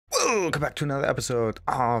Welcome back to another episode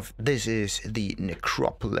of This is the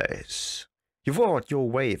Necropolis. You fought your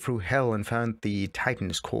way through hell and found the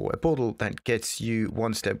Titan's Core, a portal that gets you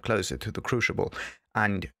one step closer to the Crucible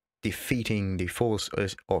and defeating the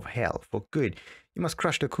forces of hell for good. You must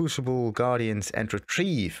crush the Crucible Guardians and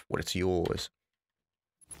retrieve what is yours.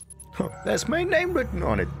 There's my name written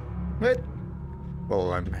on it. What?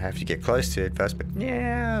 Well, I have to get close to it first, but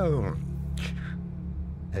no.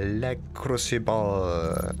 La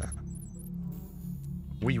Crucible.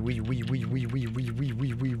 We.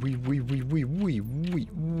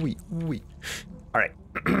 Alright.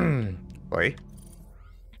 Wait.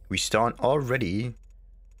 We start already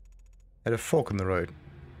at a fork in the road.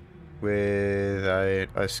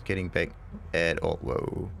 Without us getting back at all.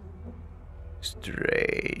 Whoa.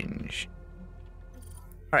 Strange.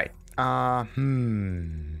 Alright.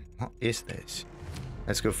 What is this?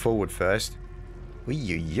 Let's go forward first.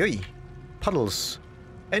 Oi. Puddles.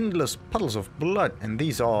 Endless puddles of blood. And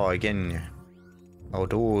these are, again,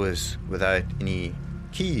 outdoors without any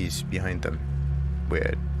keys behind them.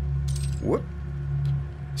 Weird. Whoop.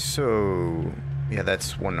 So, yeah,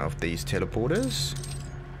 that's one of these teleporters.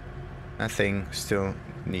 That thing still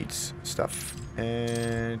needs stuff.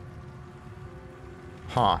 And...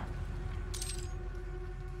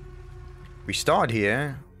 We start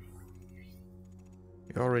here.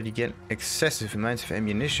 We already get excessive amounts of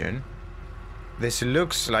ammunition. This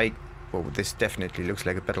looks like... Well, this definitely looks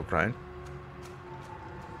like a battleground.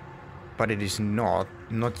 But it is not.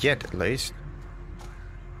 Not yet, at least.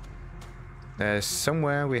 There's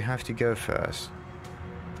somewhere we have to go first.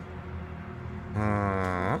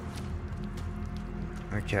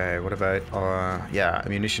 Okay, what about... yeah,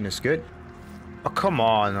 ammunition is good. Oh, come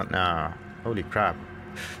on, not now. Holy crap.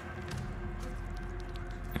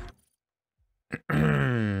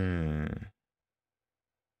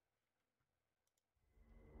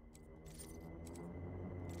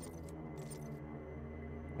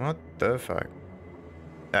 What the fuck?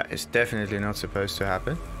 That is definitely not supposed to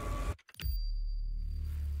happen.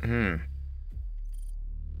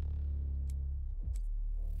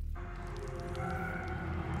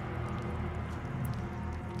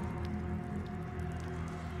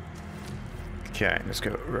 Okay, let's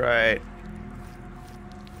go right.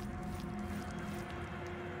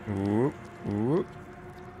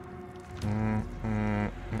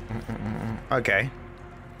 Okay.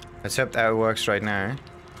 Let's hope that works right now.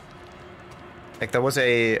 Like, there was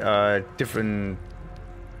a different...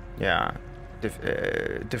 Yeah.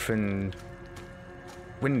 Different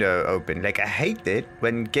window open. Like, I hate it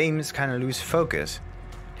when games kind of lose focus.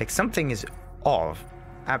 Like, something is off.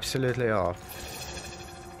 Absolutely off.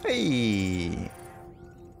 Hey!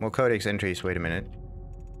 More codex entries. Wait a minute.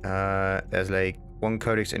 There's like one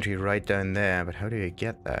codex entry right down there, but how do you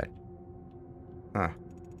get that? Huh.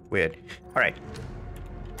 Weird. Alright.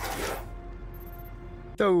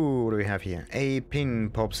 So, what do we have here? A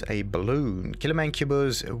pin pops a balloon. Kill a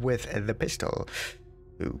mancubus with the pistol.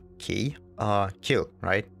 Okay. Kill,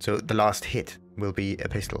 right? So the last hit will be a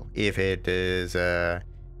pistol if it is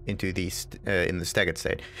into the in the staggered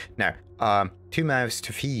state. Now, 2 mouths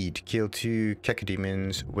to feed. Kill 2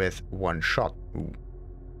 cacodemons with 1 shot. Ooh.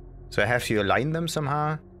 So I have to align them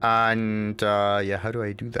somehow. And yeah, how do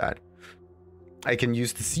I do that? I can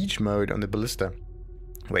use the siege mode on the ballista.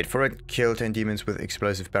 Wait for it. Kill 10 demons with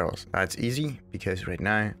explosive barrels. That's easy, because right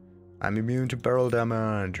now I'm immune to barrel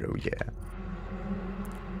damage. Oh yeah.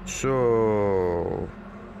 So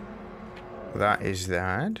that is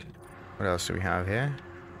that. What else do we have here?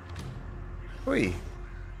 Oi.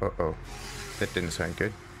 Uh-oh. That didn't sound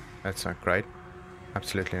good. That's not great.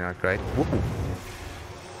 Absolutely not great. Whoa.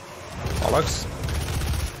 Bollocks.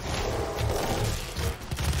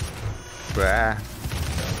 Bah.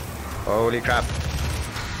 Holy crap.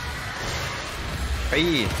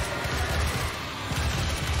 Hey.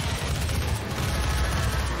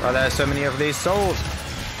 Oh, there are so many of these souls.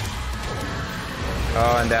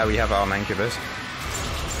 Oh, and there we have our mancubus.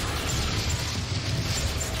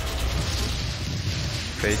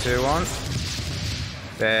 3, 2, 1.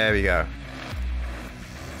 There we go.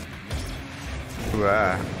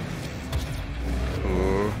 Wow.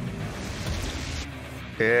 Ooh.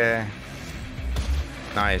 Yeah.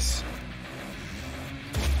 Nice.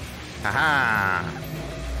 Haha!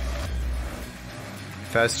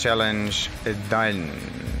 First challenge done.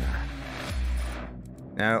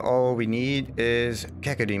 Now all we need is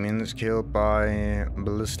cacodemons killed by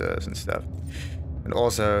ballistas and stuff. And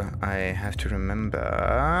also I have to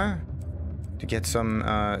remember to get some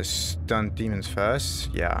stunned demons first.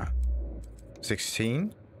 Yeah.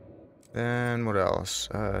 16. Then what else?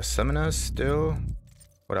 Summoners still.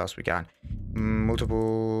 What else we got?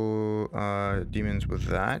 Multiple demons with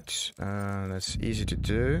that. That's easy to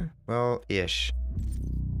do. Well, ish.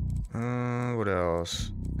 What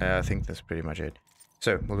else? I think that's pretty much it.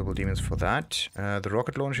 So, multiple demons for that. The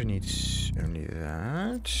rocket launcher needs only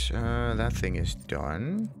that. That thing is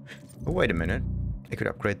done. Oh, wait a minute. I could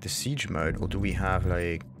upgrade the siege mode, or do we have,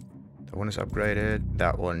 like... That one is upgraded.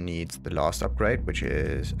 That one needs the last upgrade, which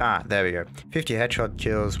is... Ah, there we go. 50 headshot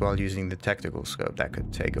kills while using the tactical scope. That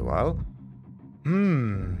could take a while.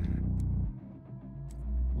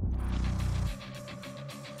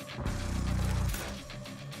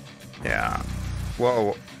 Yeah.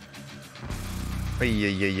 Whoa.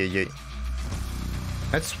 Ay.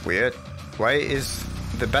 That's weird. Why is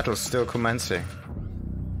the battle still commencing?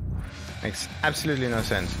 Makes absolutely no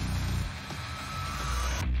sense.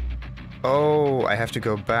 Oh, I have to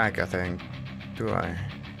go back, I think. Do I?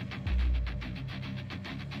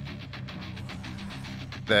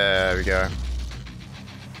 There we go.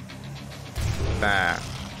 There.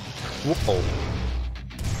 Whoa.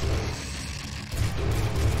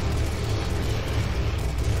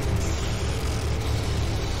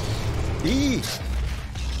 Eee!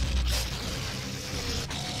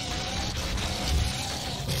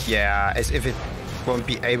 Yeah, as if it won't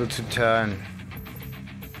be able to turn.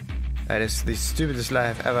 That is the stupidest lie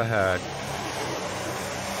I've ever heard.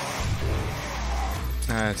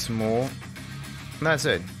 That's more. That's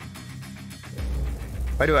it.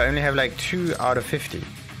 Why do I only have like 2 out of 50?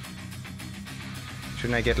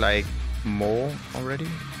 Shouldn't I get like more already?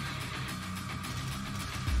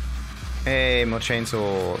 Hey, more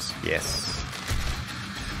chainsaws. Yes.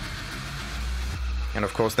 And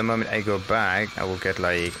of course, the moment I go back, I will get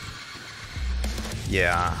like...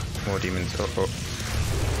 Yeah, more demons. Oh.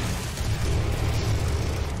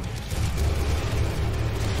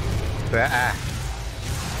 Ah.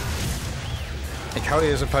 Like, how are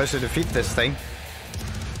you supposed to defeat this thing?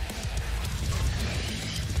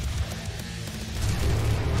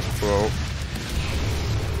 Whoa.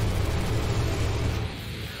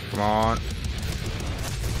 Come on.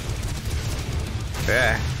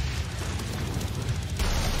 There.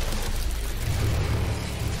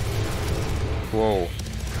 Whoa.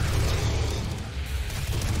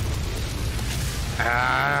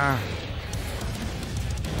 Ah.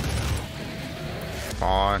 Come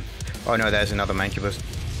on. Oh no, there's another mancubus.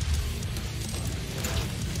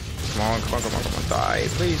 Come on. Die,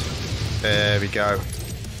 please. There we go.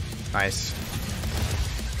 Nice.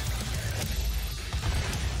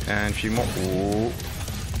 And a few more. Ooh.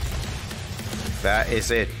 That is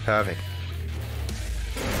it. Perfect.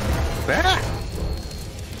 Ah!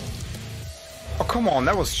 Oh, come on.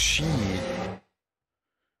 That was cheat.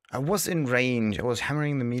 I was in range. I was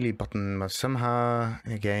hammering the melee button, but somehow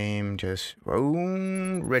the game just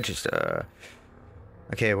won't register.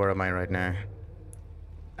 Okay, where am I right now?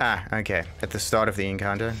 Ah, okay. At the start of the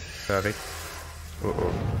encounter. Perfect.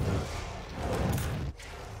 Uh-oh.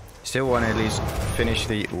 Still want to at least finish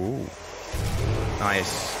the... Ooh.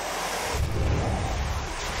 Nice.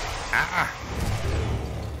 Ah!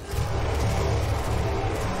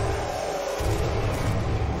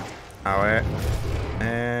 Alright.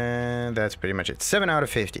 And that's pretty much it. 7 out of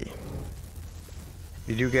 50.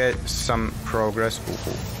 You do get some progress.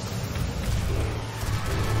 Ooh.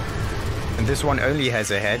 And this one only has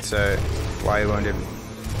a head, so why won't it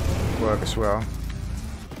work as well?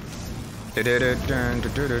 There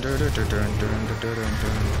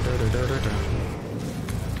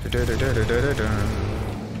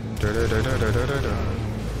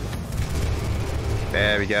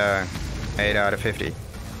we go. 8 out of 50.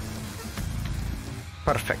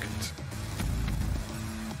 Perfect.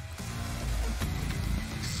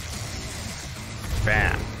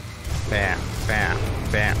 Bam. Bam. Bam.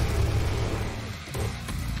 Bam.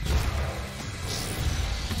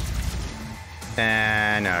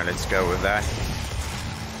 And no, let's go with that.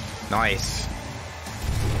 Nice.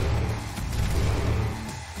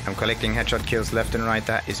 I'm collecting headshot kills left and right.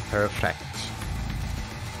 That is perfect.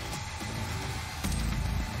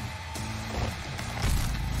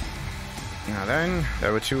 Now then,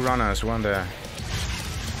 there were 2 runners, weren't there?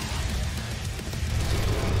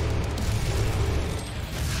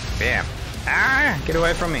 Bam. Ah! Get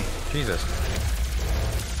away from me. Jesus.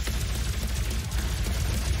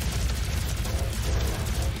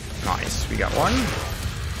 Nice. We got one.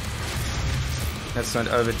 Let's not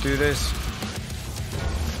overdo this.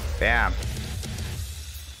 Bam.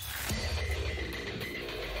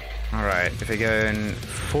 Alright, if I go in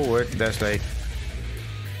forward, there's like...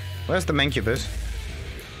 Where's the mancubus?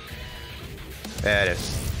 There it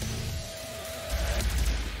is.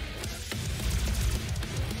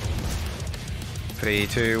 3,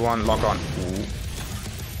 2, 1, lock on. Ooh.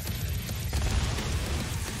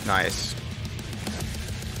 Nice.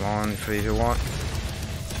 Come on, 3, 2, 1.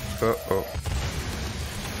 Uh-oh.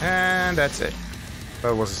 And that's it.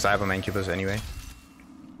 Well, it was a Cyberman incubus anyway.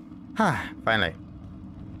 Finally.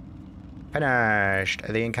 Finished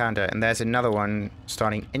the encounter. And there's another one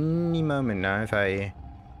starting any moment now if I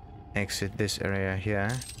exit this area here.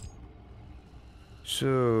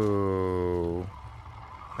 So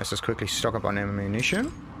let's just quickly stock up on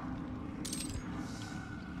ammunition.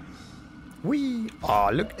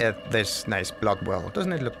 Look at this nice blood well.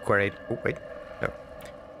 Doesn't it look great? Oh, wait. No.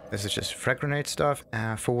 This is just frag grenade stuff.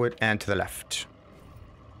 Forward and to the left.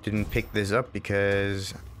 Didn't pick this up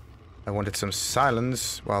because I wanted some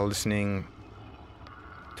silence while listening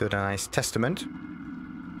to the nice testament.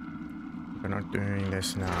 We're not doing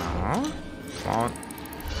this now. Come on.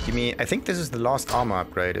 Give me... I think this is the last armor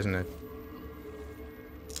upgrade, isn't it?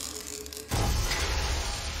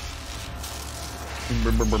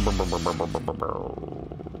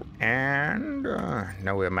 And...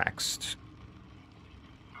 now we're maxed.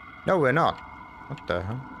 No, we're not. What the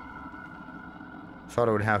hell? Thought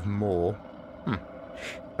I would have more.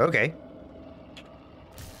 Okay.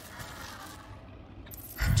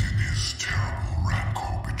 And in his terrible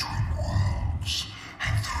rancor between worlds,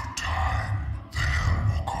 and through time, the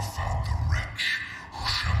Hellwalker found the wretch who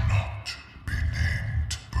shall not be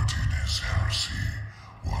named, but in his heresy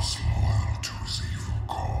was loyal to his evil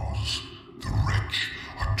cause. The wretch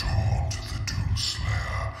adorned the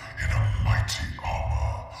Doomslayer in a mighty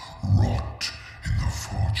armor, wrought in the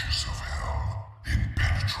forges of hell,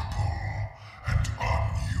 impenetrable and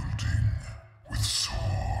unyielding, with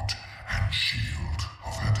sword and shield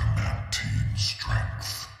of adamantine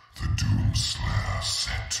strength. The Doomslayer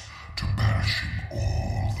set to banishing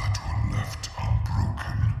all that were left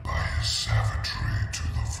unbroken by his savagery to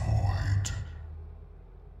the void.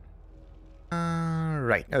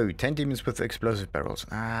 Right. Oh, 10 demons with explosive barrels.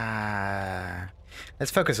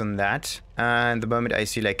 Let's focus on that. And the moment I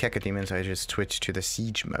see like Keka demons, I just switch to the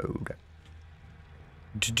siege mode.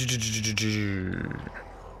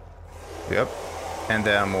 Yep. And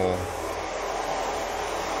there are more.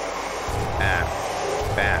 Bam.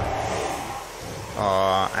 Bam.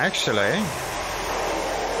 Actually, I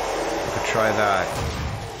could try that.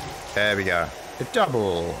 There we go. A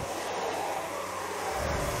double.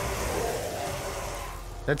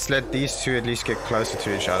 Let's let these two at least get closer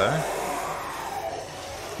to each other.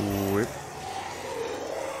 Whoop.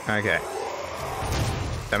 Okay.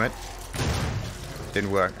 Damn it.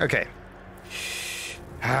 Didn't work. Okay.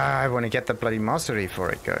 I want to get the bloody mastery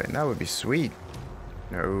for it going. That would be sweet.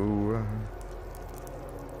 No.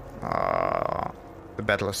 The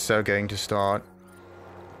battle is so going to start.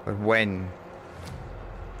 But when?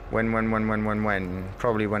 When?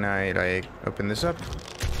 Probably when I, like, open this up.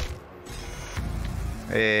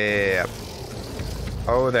 Yep.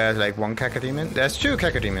 Oh, there's like one cacodemon. There's two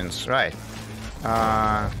cacodemons, right.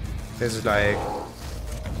 This is like...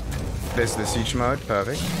 This is the siege mode,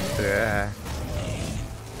 perfect. Yeah.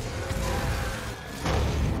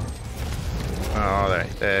 Oh,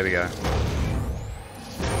 there we go.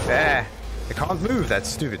 There! I can't move, that's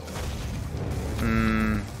stupid.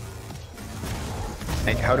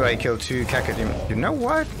 Like, how do I kill two cacodemons? You know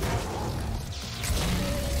what?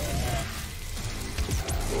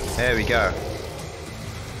 There we go.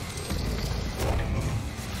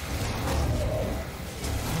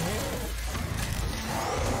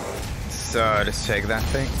 So, let's take that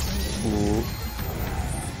thing. Ooh.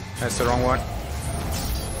 That's the wrong one.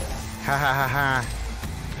 Ha ha ha ha.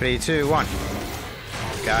 3, 2, 1.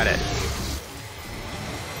 Got it.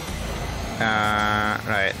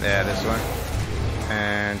 Right there, this one.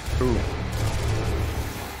 And, ooh.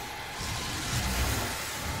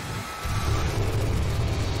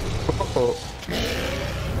 Oh.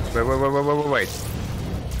 Wait.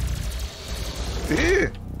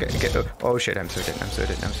 Oh shit, I'm so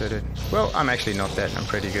dead. Well, I'm actually not dead, I'm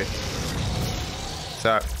pretty good.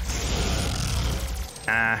 So.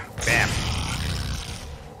 Bam.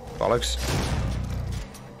 Bollocks.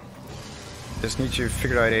 Just need to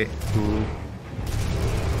figure out a... Ooh.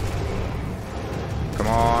 Come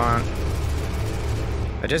on.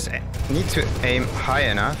 I just need to aim high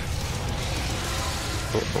enough.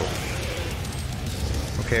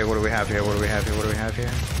 Okay, what do we have here?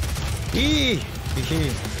 Eee!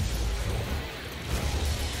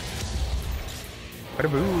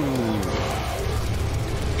 Bada-boo!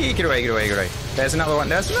 Eee, get away. There's another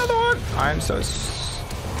one. I'm so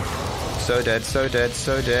dead.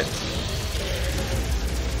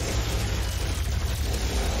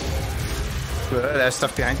 There's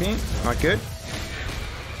stuff behind me. Not good.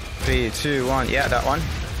 3, 2, 1. Yeah, that one.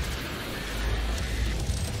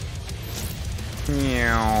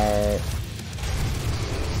 Meow.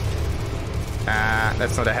 Ah,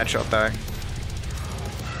 that's not a headshot though.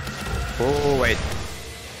 Oh, wait.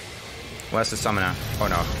 Where's the summoner? Oh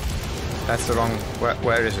no. That's the wrong...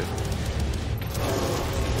 Where is it?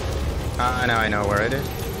 Ah, now I know where it is.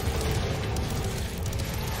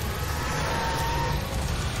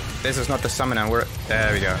 This is not the summoner.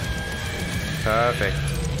 There we go. Perfect.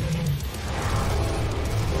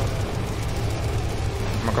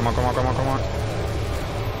 Come on, come on, come on, come on, come on.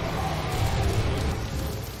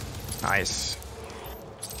 Nice.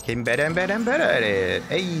 Getting better and better and better at it.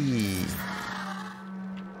 Hey.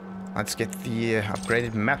 Let's get the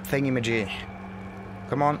upgraded map thingy-majig.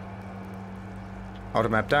 Come on. Auto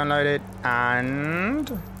map downloaded.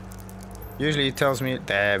 And... usually it tells me...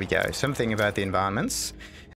 there we go. Something about the environments.